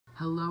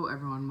Hello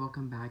everyone,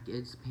 welcome back.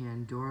 It's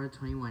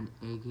Pandora21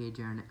 aka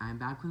Jaren. I'm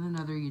back with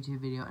another YouTube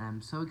video and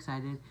I'm so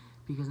excited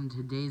because in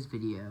today's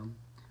video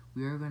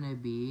we are going to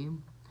be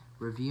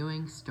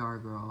reviewing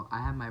Stargirl. I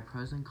have my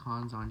pros and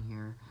cons on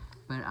here,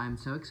 but I'm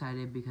so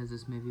excited because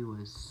this movie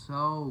was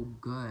so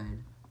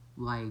good.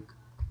 Like,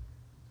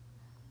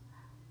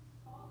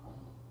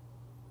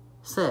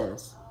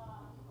 sis,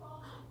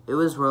 it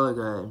was really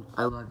good.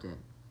 I loved it.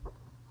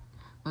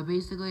 But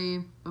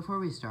basically, before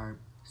we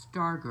start,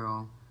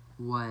 Stargirl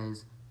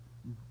was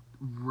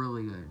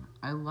really good.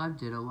 I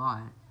loved it a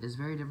lot. It's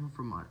very different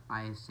from what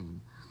I have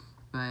seen.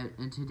 But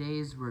in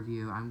today's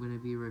review, I'm going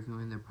to be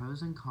reviewing the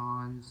pros and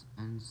cons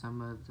and some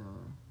of the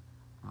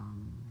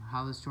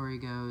how the story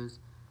goes,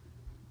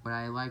 what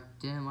I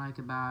didn't like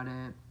about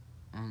it,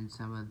 and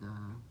some of the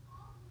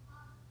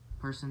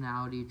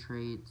personality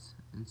traits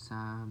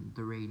and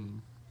the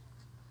rating.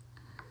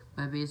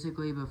 But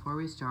basically, before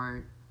we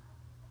start,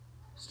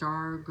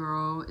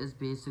 Stargirl is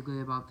basically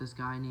about this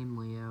guy named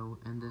Leo,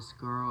 and this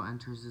girl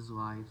enters his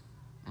life,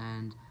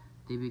 and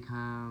he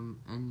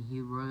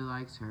really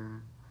likes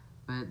her,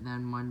 but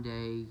then one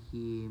day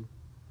he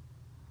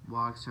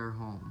walks her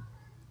home,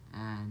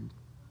 and,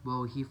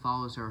 well, he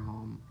follows her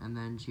home, and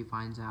then she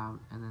finds out,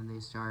 and then they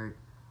start,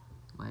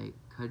 like,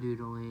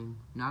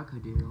 not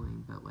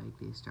cadoodling, but, like,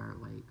 they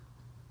start, like,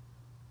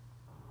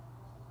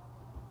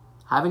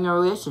 having a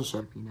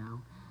relationship, you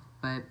know,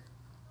 but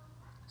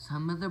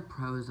some of the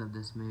pros of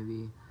this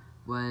movie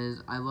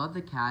was I love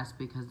the cast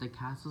because the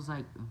cast was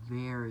like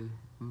very,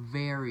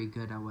 very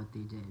good at what they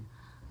did.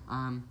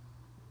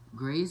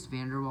 Grace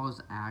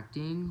VanderWall's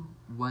acting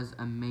was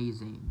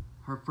amazing.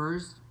 Her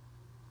first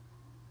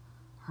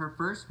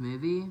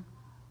movie,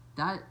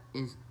 that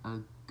is a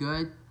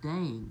good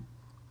thing.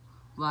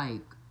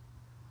 Like,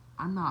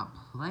 I'm not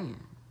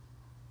playing.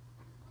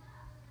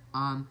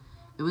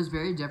 It was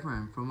very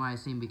different from what I've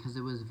seen because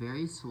it was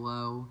very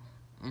slow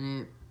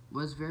and it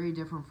was very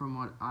different from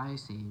what I've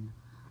seen.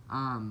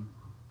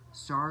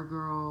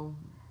 Stargirl,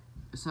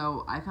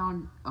 so I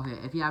found, okay,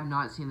 if you have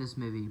not seen this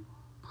movie,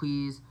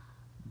 please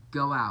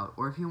go out,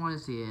 or if you want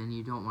to see it and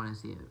you don't want to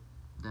see it,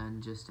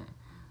 then just stay.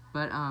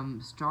 But,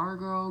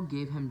 Stargirl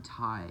gave him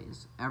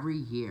ties every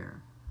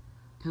year,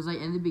 because, like,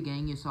 in the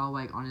beginning, you saw,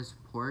 like, on his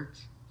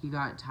porch, he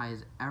got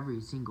ties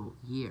every single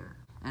year,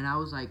 and I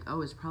was like,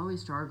 oh, it's probably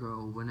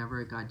Stargirl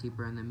whenever it got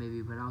deeper in the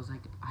movie, but I was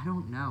like, I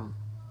don't know.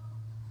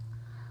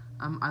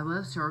 I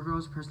love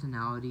Stargirl's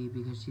personality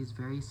because she's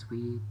very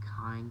sweet,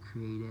 kind,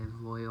 creative,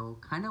 loyal,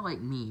 kind of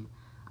like me.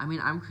 I mean,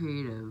 I'm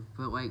creative,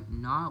 but, like,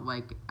 not,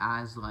 like,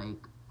 as,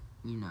 like,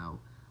 you know,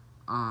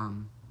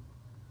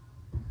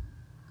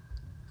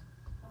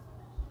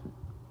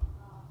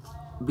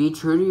 Be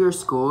True to Your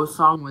School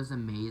song was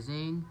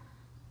amazing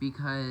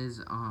because,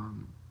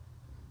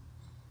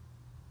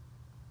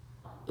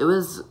 it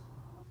was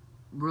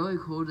really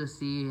cool to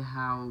see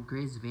how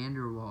Grace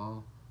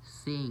VanderWall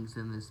sings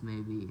in this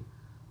movie.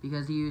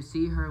 Because you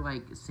see her,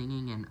 like,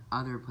 singing in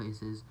other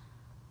places,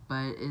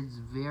 but it's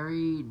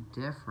very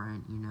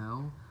different, you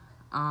know?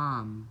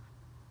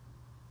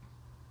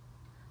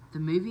 The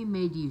movie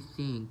made you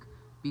think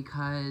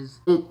because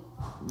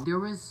there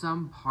was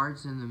some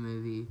parts in the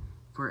movie,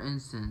 for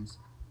instance,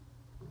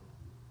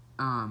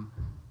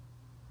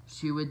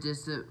 she would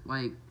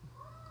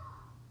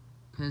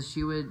because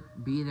she would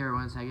be there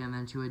 1 second and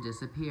then she would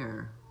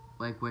disappear.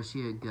 Like, was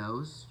she a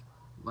ghost?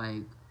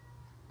 Like,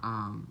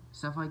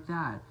 stuff like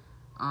that.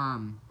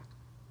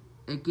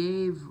 She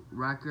gave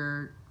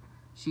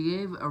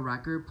a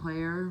record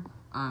player,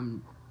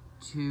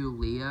 to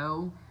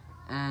Leo,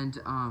 and,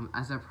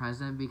 as a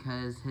present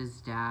because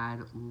his dad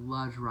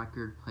loved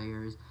record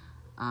players.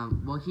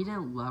 Well, he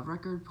didn't love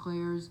record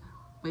players,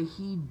 but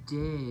he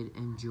did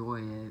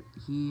enjoy it.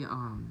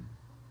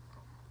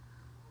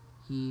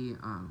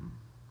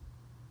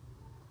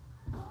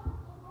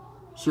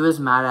 She was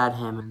mad at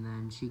him, and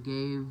then she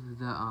gave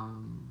the,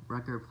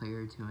 record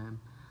player to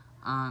him.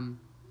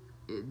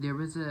 There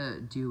was a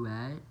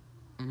duet,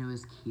 and it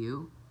was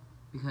cute,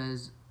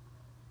 because,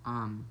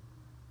 I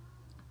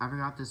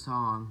forgot the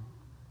song,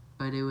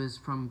 but it was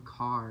from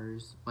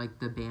Cars, like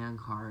the band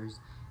Cars,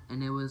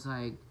 and it was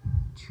like,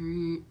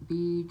 be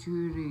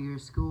true to your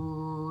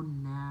school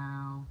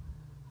now.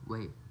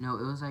 Wait, no,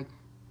 it was like,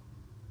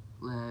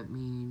 let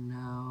me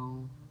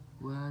know,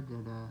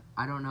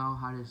 I don't know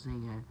how to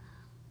sing it,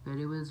 but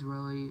it was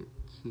really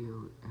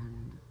cute,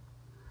 and,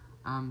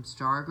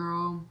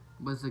 Stargirl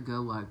was a good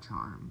luck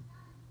charm.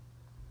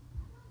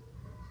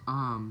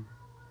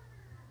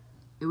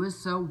 It was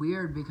so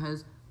weird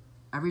because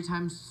every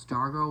time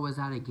Stargirl was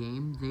at a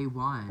game, they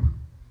won.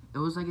 It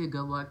was like a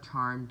good luck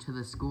charm to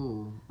the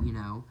school, you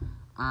know.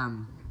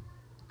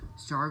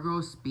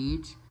 Stargirl's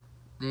speech,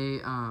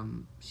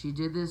 she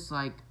did this,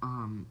 like,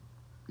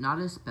 not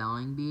a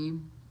spelling bee,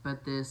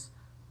 but this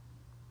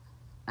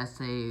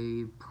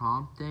essay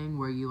prompt thing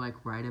where you,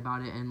 like, write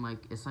about it and,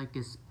 like, it's like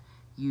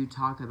you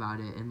talk about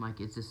it and, like,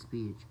 it's a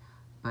speech.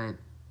 But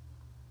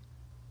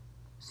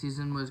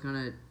Susan was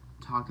gonna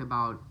talk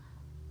about,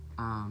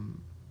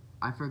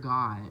 I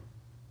forgot,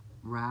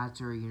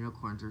 rats or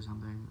unicorns or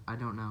something. I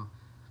don't know.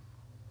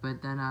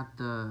 But then at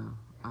the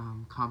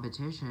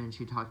competition,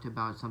 she talked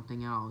about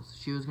something else.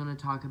 She was going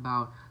to talk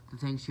about the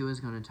thing she was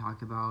going to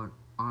talk about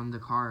on the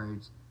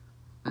cards.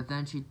 But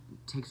then she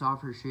takes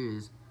off her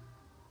shoes.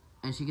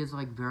 And she gets,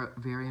 like, very,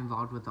 very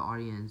involved with the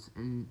audience.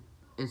 And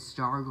it's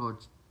Stargirl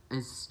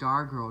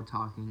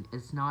talking.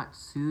 It's not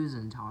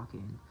Susan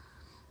talking.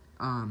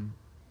 And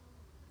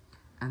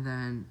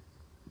then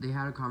they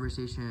had a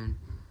conversation.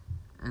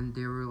 And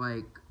they were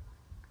like,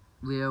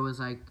 Leo was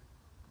like,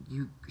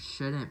 you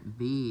should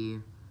be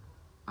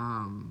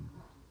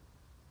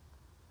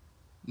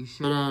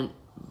Stargirl,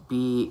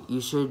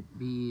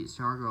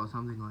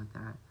 something like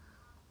that.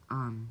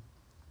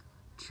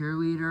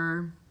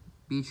 Cheerleader,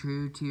 be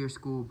true to your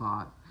school,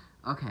 Bob.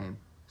 Okay,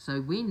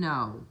 so we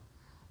know,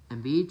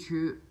 and be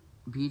true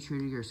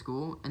to your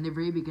school. In the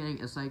very beginning,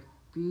 it's like,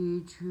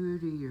 be true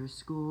to your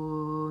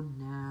school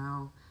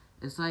now.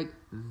 It's like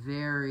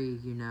very,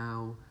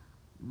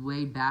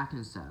 laid back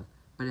and stuff.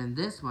 But in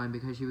this one,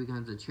 because she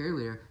becomes a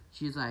cheerleader,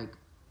 she's like,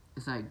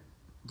 it's like,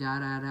 da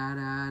da da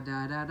da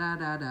da da da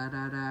da da da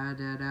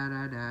da da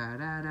da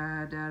da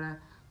da da da.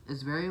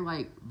 It's very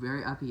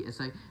very uppy. It's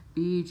like,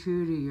 be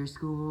true to your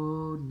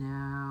school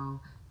now.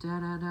 Da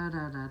da da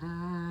da da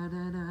da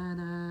da da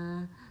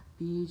da.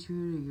 Be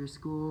true to your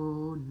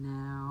school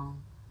now.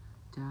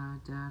 Da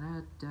da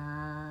da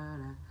da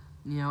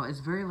da. It's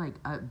very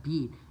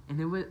upbeat,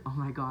 and it was, oh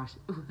my gosh,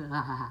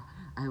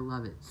 I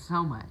love it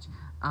so much.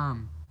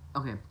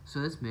 Okay, so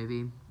this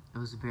movie, it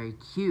was a very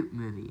cute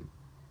movie.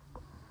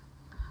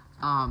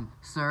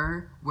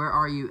 Sir, where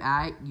are you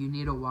at? You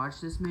need to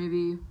watch this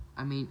movie.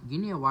 I mean, you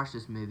need to watch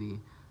this movie.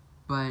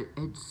 But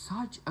it's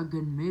such a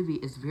good movie.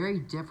 It's very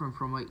different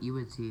from what you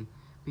would see.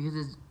 Because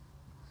it's...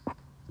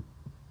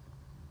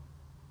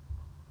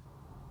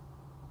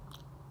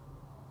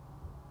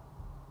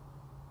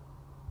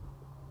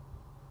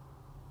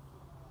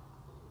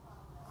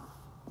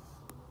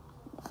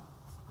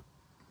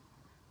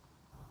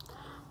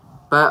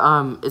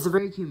 But, it's a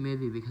very cute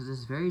movie because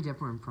it's very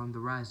different from the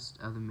rest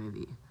of the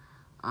movie.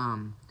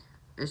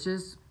 It's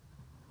just...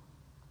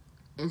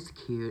 It's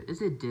cute.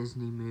 It's a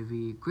Disney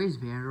movie. Grace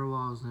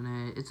VanderWall's in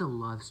it. It's a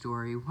love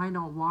story. Why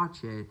not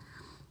watch it?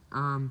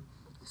 Some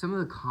of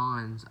the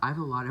cons. I have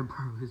a lot of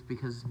pros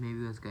because this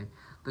movie was good.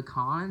 The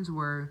cons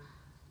were,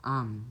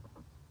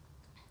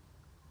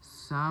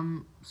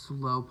 some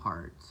slow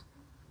parts.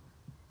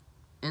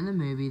 In the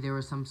movie, there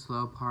were some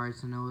slow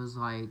parts, and it was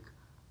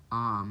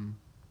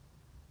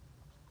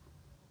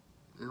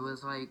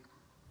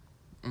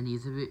it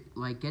needs to be,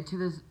 get to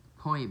this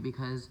point,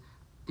 because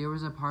there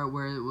was a part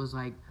where it was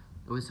it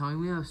was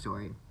telling me a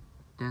story.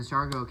 Then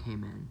Stargirl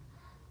came in.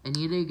 It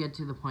needed to get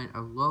to the point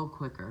a little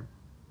quicker.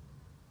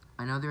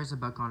 I know there's a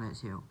book on it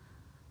too.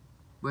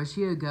 Was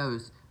she a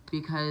ghost?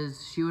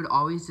 Because she would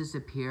always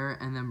disappear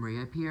and then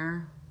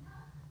reappear.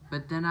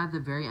 But then at the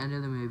very end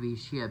of the movie,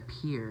 she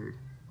appeared.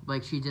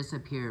 She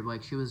disappeared.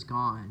 She was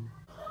gone.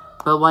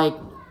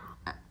 But,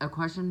 a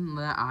question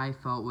that I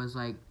felt was,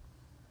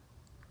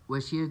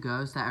 was she a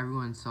ghost that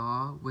everyone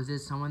saw? Was it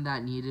someone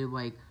that needed,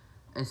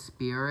 a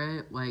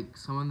spirit?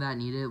 Someone that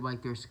needed,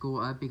 their school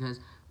up? Because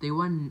they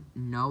won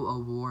no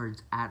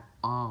awards at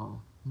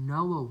all.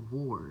 No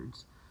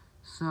awards.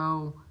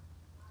 So,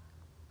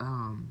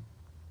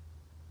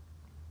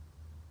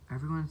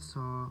 everyone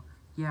saw,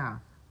 yeah.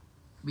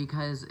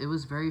 Because it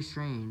was very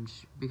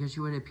strange. Because she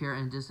would appear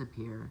and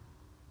disappear.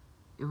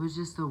 It was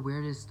just the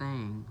weirdest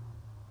thing.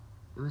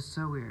 It was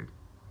so weird.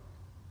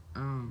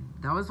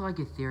 That was a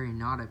theory,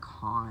 not a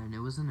con. It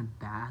wasn't a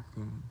bad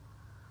thing.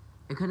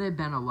 It could have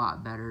been a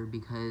lot better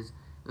because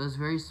it was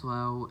very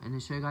slow and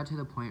it should have got to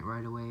the point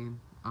right away.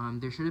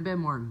 There should have been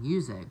more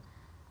music.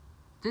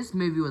 This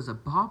movie was a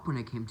bop when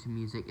it came to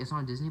music. It's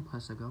on Disney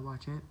Plus, so go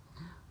watch it.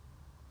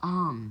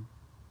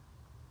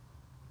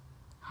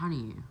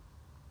 Honey,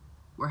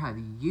 where have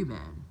you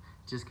been?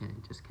 Just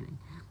kidding.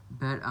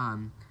 But,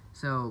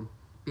 so,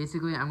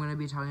 basically, I'm going to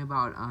be talking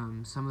about,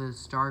 some of the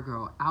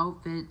Stargirl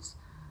outfits.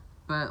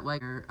 But,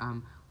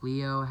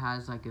 Leo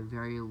has, a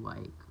very,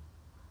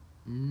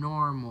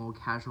 normal,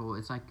 casual,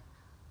 it's, a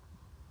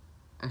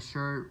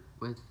shirt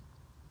with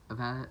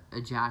a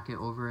jacket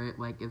over it,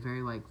 a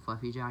very,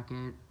 fluffy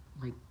jacket.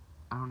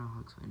 I don't know how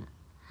to explain it.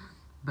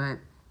 But,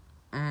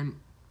 and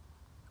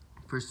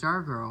for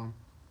Stargirl,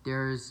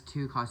 there's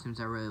two costumes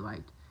I really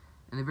liked.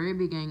 In the very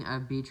beginning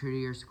of Be True to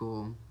Your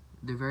School,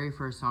 the very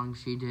first song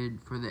she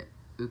did for the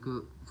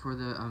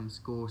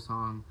school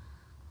song,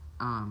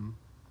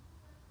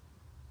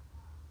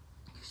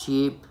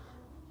 she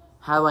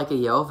had a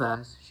yellow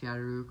vest. She had a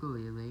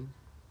ukulele.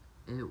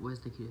 It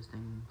was the cutest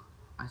thing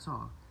I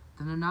saw.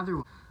 Then another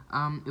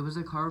one. It was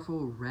a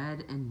colorful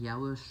red and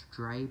yellow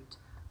striped,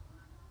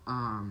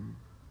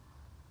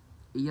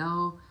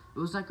 yellow. It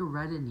was a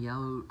red and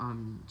yellow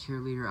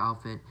cheerleader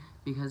outfit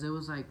because it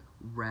was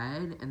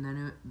red and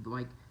then it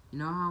you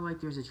know how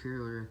there's a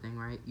cheerleader thing,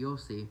 right? You'll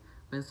see,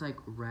 but it's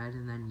red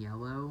and then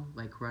yellow,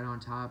 red on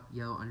top,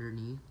 yellow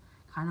underneath,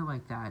 kind of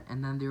like that.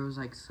 And then there was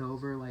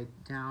silver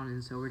down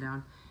and silver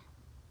down.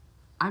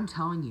 I'm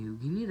telling you,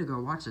 you need to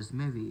go watch this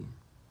movie.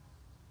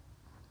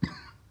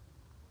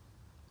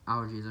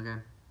 Allergies,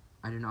 okay?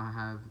 I do not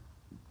have,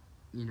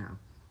 you know.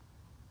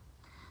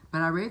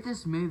 But I rate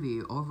this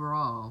movie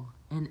overall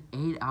an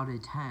 8 out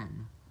of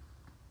 10.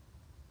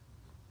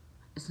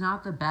 It's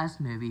not the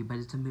best movie, but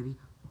it's a movie.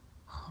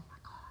 Oh my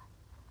god.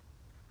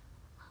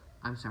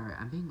 I'm sorry,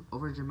 I'm being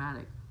over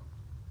dramatic.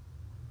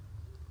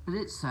 But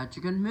it's such a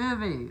good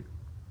movie.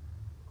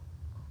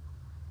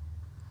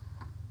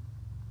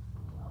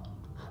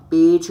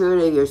 Be true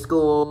to your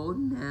school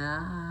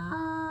now.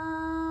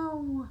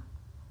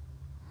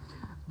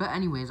 But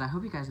anyways, I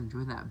hope you guys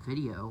enjoyed that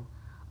video.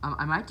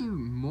 I might do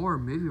more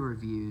movie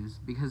reviews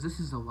because this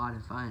is a lot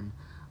of fun.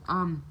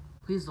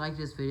 Please like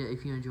this video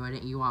if you enjoyed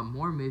it and you want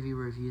more movie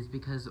reviews,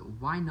 because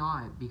why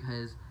not?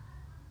 Because,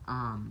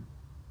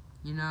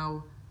 you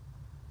know,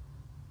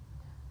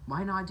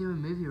 why not do a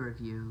movie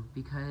review?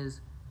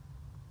 Because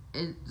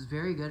it's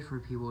very good for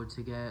people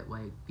to get,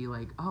 like, be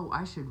like, oh,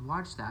 I should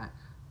watch that.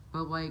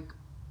 But, like,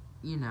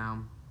 you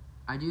know,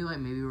 I do, like,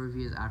 movie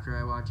reviews after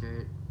I watch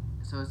it.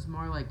 So it's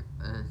more like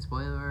a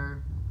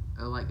spoiler,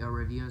 or like a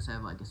review instead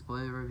of like a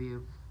spoiler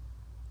review.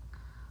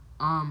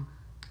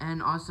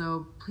 And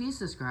also, please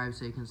subscribe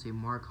so you can see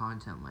more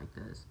content like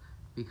this,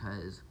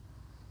 because,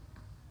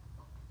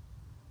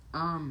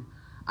 I'm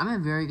in a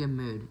very good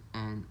mood,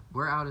 and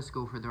we're out of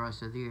school for the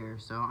rest of the year,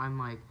 so I'm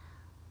like,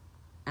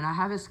 and I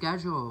have a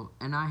schedule,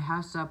 and I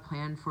have stuff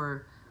planned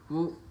for,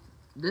 well,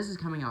 this is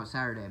coming out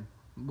Saturday,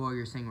 while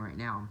you're seeing right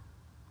now.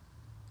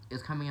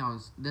 This is coming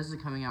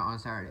out on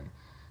Saturday.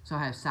 So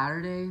I have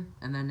Saturday,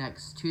 and then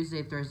next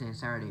Tuesday, Thursday, and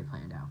Saturday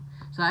planned out.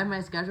 So I have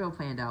my schedule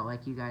planned out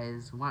like you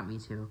guys want me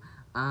to.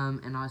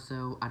 And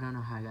also, I don't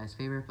know how you guys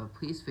favorite, but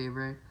please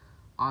favorite.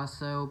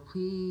 Also,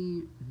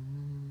 please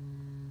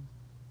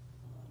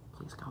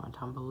comment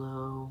down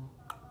below.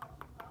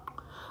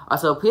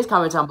 Also, please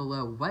comment down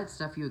below what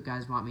stuff you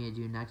guys want me to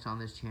do next on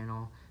this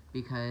channel,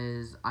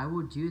 because I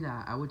will do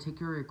that. I will take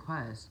your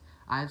request.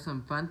 I have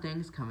some fun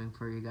things coming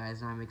for you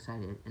guys, and I'm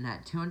excited. And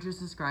at 200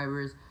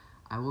 subscribers,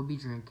 I will be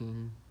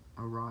drinking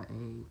a raw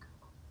egg.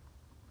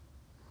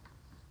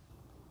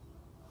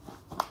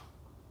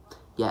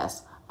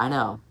 Yes, I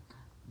know.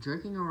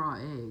 Drinking a raw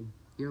egg,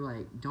 you're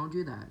like, don't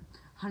do that.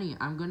 Honey,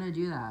 I'm gonna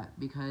do that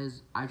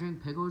because I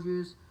drink pickle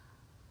juice,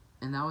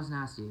 and that was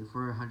nasty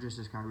for 100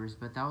 subscribers,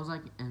 but that was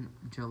like in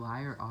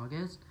July or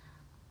August.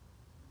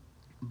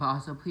 But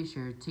also, please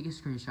share, take a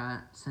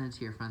screenshot, send it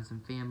to your friends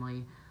and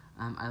family.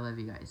 I love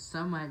you guys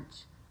so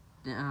much.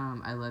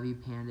 I love you,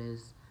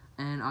 pandas.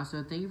 And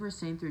also, thank you for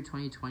staying through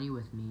 2020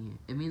 with me.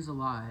 It means a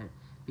lot,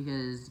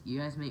 because you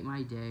guys make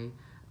my day.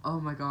 Oh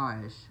my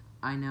gosh.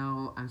 I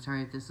know, I'm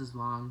sorry if this is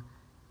long,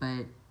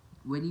 but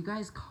when you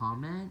guys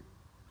comment,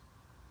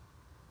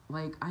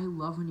 like, I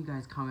love when you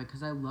guys comment,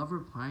 because I love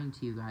replying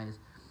to you guys.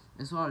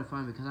 It's a lot of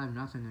fun, because I have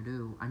nothing to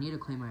do. I need to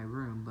clean my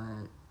room,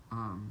 but,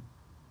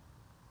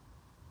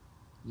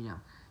 you know.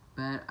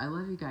 But I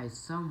love you guys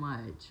so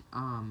much.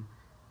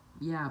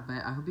 Yeah,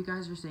 but I hope you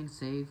guys are staying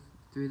safe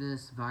through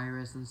this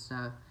virus and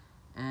stuff.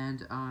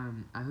 And,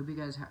 I hope you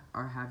guys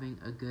are having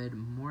a good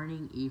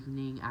morning,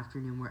 evening,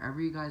 afternoon, wherever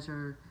you guys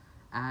are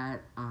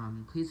at.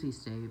 Please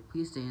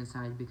stay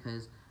inside,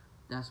 because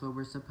that's what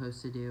we're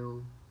supposed to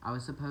do. I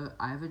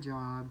have a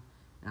job,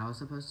 and I was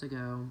supposed to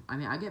go. I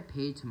mean, I get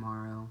paid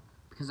tomorrow,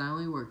 because I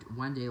only worked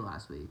one day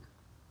last week.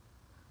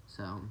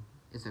 So,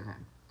 it's okay.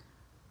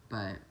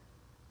 But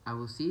I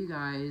will see you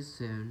guys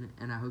soon,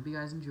 and I hope you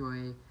guys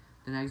enjoy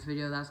the next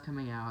video that's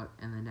coming out,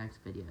 and the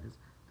next videos.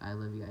 I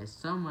love you guys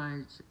so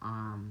much.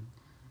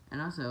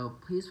 And also,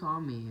 please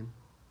follow me.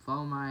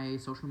 Follow my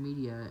social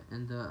media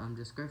in the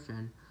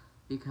description,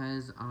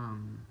 because,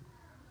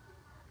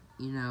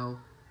 you know,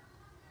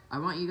 I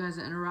want you guys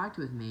to interact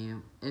with me.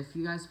 If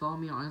you guys follow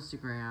me on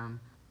Instagram,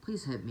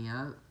 please hit me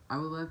up. I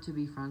would love to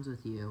be friends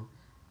with you.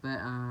 But,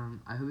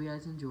 I hope you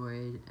guys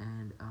enjoyed,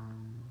 and,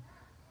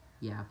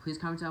 yeah, please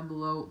comment down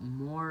below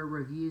more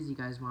reviews you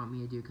guys want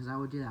me to do, because I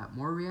will do that.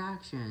 More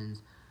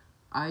reactions.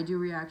 I do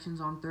reactions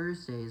on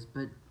Thursdays,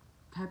 but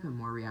type in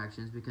more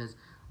reactions, because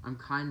I'm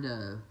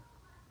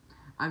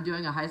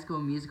doing a High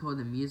School Musical,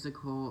 the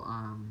musical,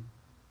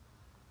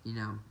 you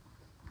know,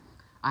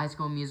 High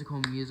School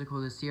Musical,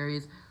 the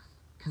series,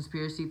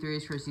 Conspiracy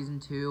Theories for Season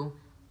 2,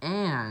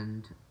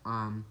 and,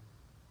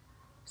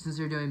 since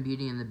they're doing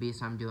Beauty and the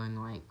Beast, I'm doing,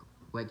 like,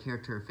 what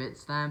character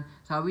fits them.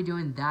 So I'll be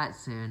doing that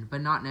soon, but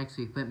not next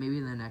week, but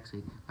maybe the next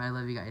week. But I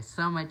love you guys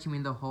so much. You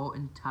mean the whole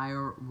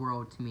entire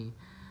world to me.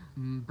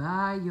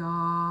 Bye,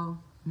 y'all.